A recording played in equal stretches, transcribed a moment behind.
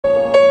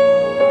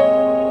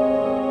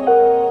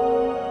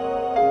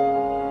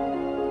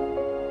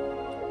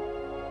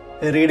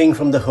A reading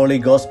from the Holy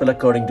Gospel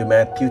according to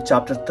Matthew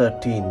chapter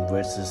 13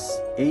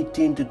 verses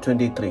 18 to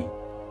 23.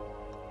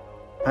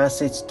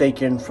 Passage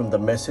taken from the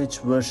Message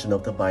version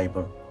of the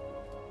Bible.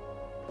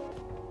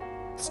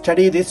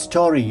 Study this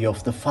story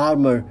of the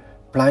farmer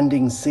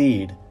planting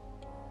seed.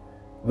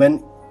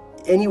 When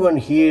anyone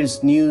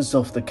hears news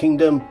of the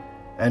kingdom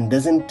and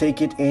doesn't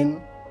take it in,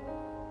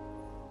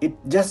 it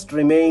just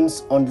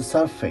remains on the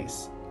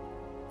surface.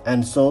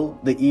 And so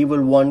the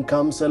evil one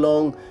comes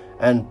along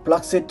and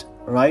plucks it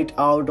right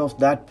out of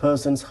that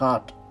person's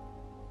heart.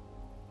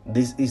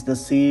 This is the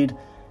seed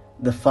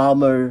the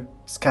farmer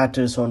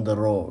scatters on the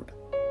road.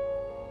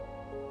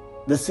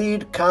 The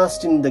seed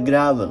cast in the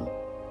gravel.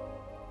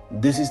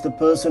 This is the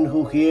person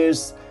who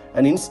hears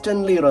and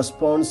instantly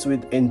responds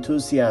with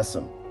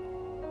enthusiasm.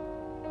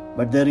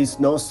 But there is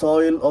no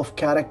soil of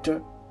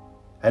character,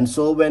 and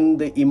so when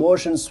the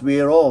emotions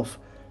wear off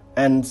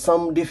and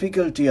some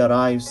difficulty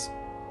arrives,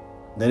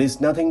 there is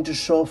nothing to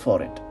show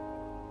for it.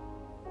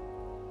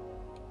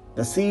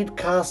 The seed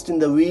cast in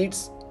the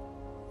weeds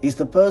is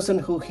the person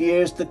who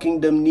hears the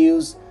kingdom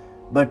news,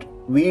 but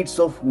weeds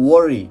of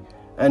worry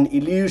and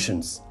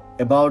illusions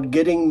about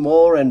getting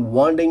more and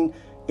wanting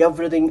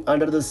everything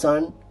under the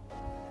sun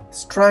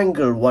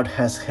strangle what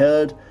has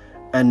heard,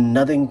 and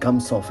nothing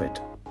comes of it.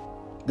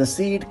 The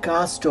seed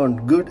cast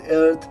on good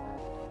earth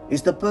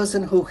is the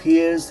person who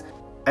hears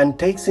and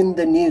takes in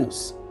the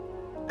news,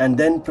 and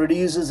then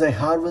produces a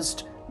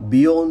harvest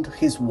beyond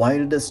his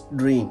wildest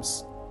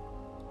dreams.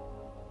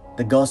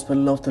 The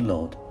Gospel of the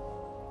Lord.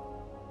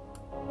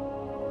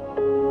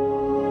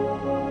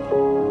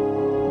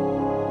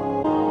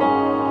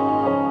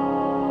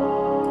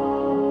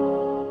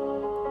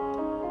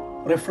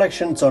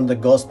 Reflections on the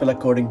Gospel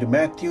according to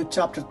Matthew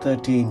chapter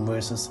 13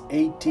 verses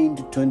 18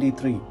 to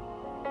 23.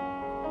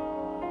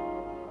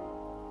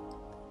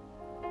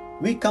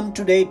 We come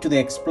today to the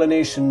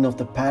explanation of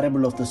the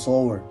parable of the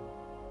sower.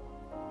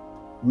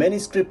 Many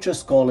scripture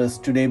scholars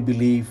today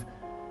believe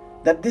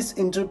that this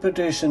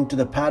interpretation to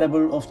the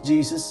parable of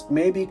Jesus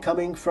may be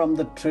coming from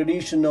the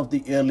tradition of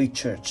the early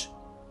church.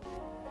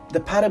 The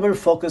parable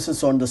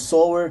focuses on the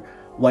sower,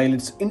 while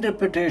its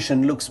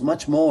interpretation looks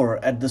much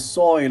more at the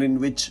soil in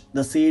which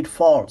the seed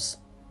falls.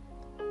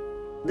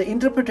 The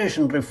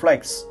interpretation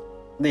reflects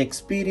the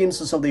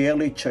experiences of the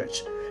early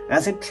church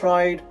as it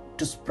tried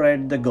to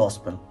spread the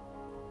gospel.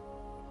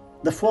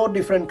 The 4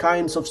 different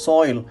kinds of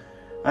soil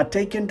are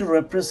taken to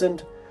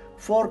represent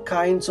 4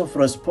 kinds of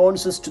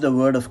responses to the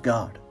Word of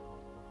God.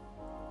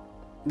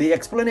 The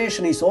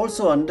explanation is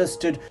also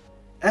understood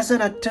as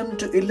an attempt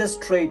to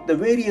illustrate the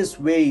various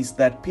ways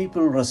that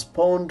people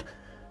respond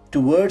to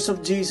words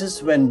of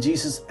Jesus when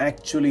Jesus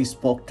actually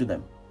spoke to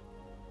them.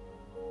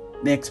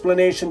 The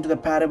explanation to the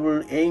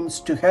parable aims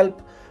to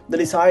help the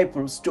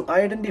disciples to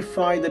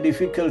identify the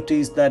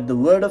difficulties that the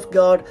Word of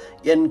God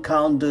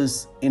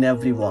encounters in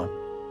everyone.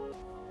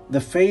 The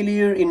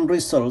failure in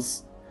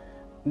results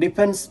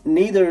depends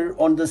neither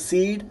on the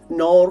seed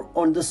nor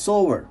on the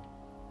sower,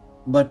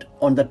 but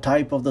on the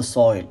type of the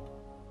soil.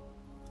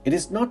 It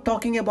is not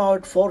talking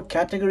about 4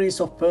 categories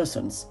of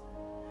persons,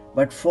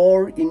 but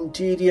 4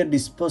 interior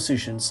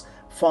dispositions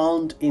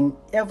found in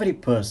every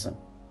person.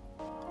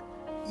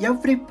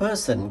 Every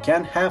person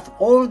can have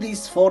all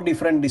these 4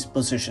 different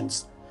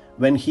dispositions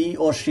when he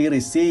or she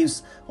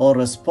receives or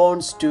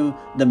responds to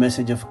the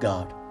message of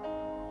God.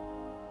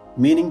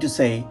 Meaning to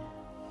say,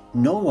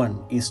 no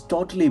one is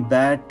totally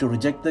bad to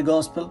reject the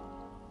gospel.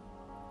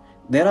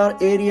 There are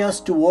areas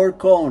to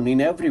work on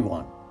in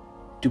everyone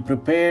to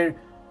prepare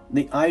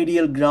the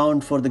ideal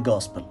ground for the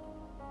gospel.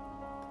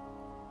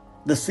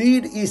 The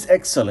seed is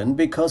excellent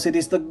because it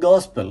is the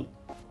gospel,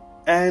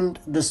 and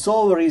the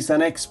sower is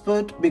an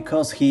expert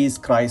because he is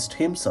Christ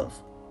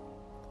himself.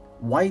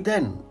 Why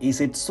then is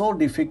it so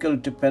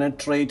difficult to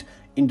penetrate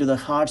into the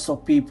hearts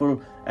of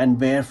people and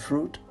bear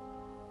fruit?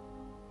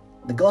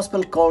 The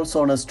gospel calls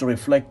on us to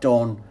reflect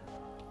on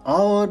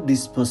our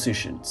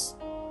dispositions.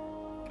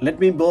 Let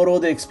me borrow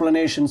the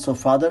explanations of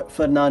Father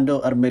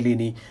Fernando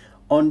Armelini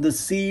on the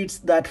seeds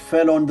that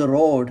fell on the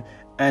road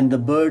and the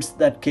birds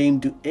that came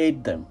to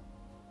eat them.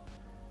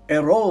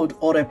 A road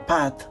or a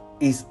path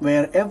is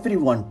where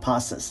everyone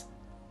passes.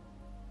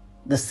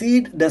 The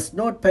seed does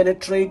not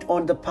penetrate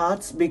on the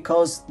paths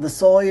because the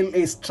soil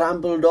is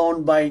trampled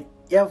on by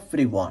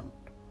everyone.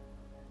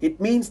 It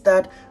means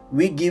that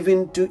we give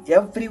in to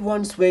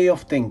everyone's way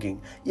of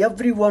thinking,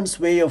 everyone's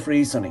way of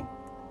reasoning,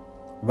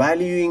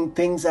 valuing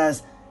things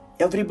as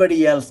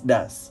everybody else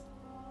does.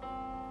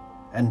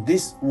 And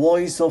this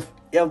voice of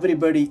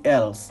everybody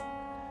else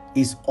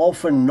is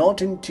often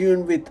not in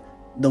tune with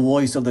the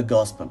voice of the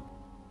gospel.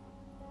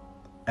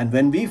 And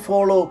when we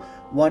follow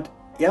what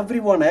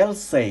everyone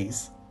else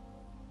says,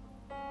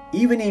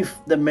 even if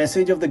the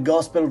message of the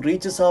gospel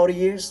reaches our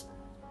ears,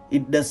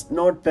 it does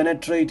not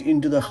penetrate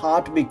into the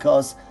heart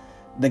because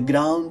the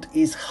ground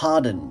is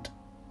hardened.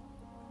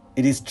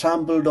 It is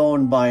trampled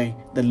on by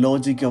the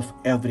logic of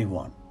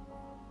everyone.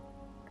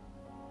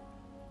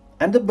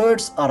 And the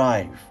birds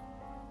arrive.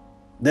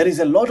 There is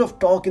a lot of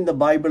talk in the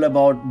Bible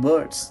about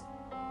birds.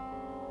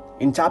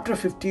 In chapter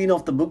 15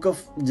 of the book of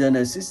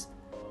Genesis,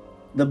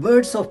 the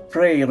birds of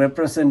prey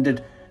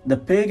represented the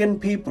pagan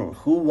people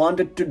who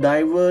wanted to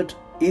divert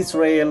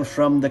Israel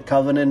from the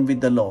covenant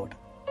with the Lord.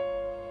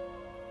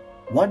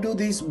 What do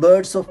these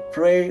birds of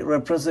prey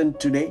represent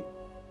today?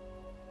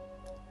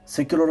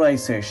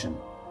 Secularization,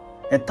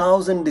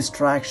 1,000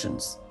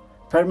 distractions,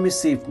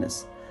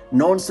 permissiveness,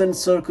 nonsense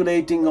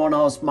circulating on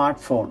our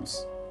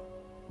smartphones,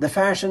 the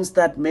fashions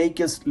that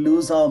make us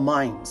lose our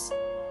minds,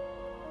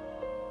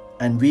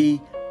 and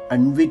we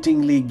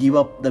unwittingly give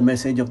up the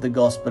message of the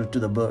gospel to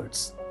the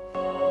birds.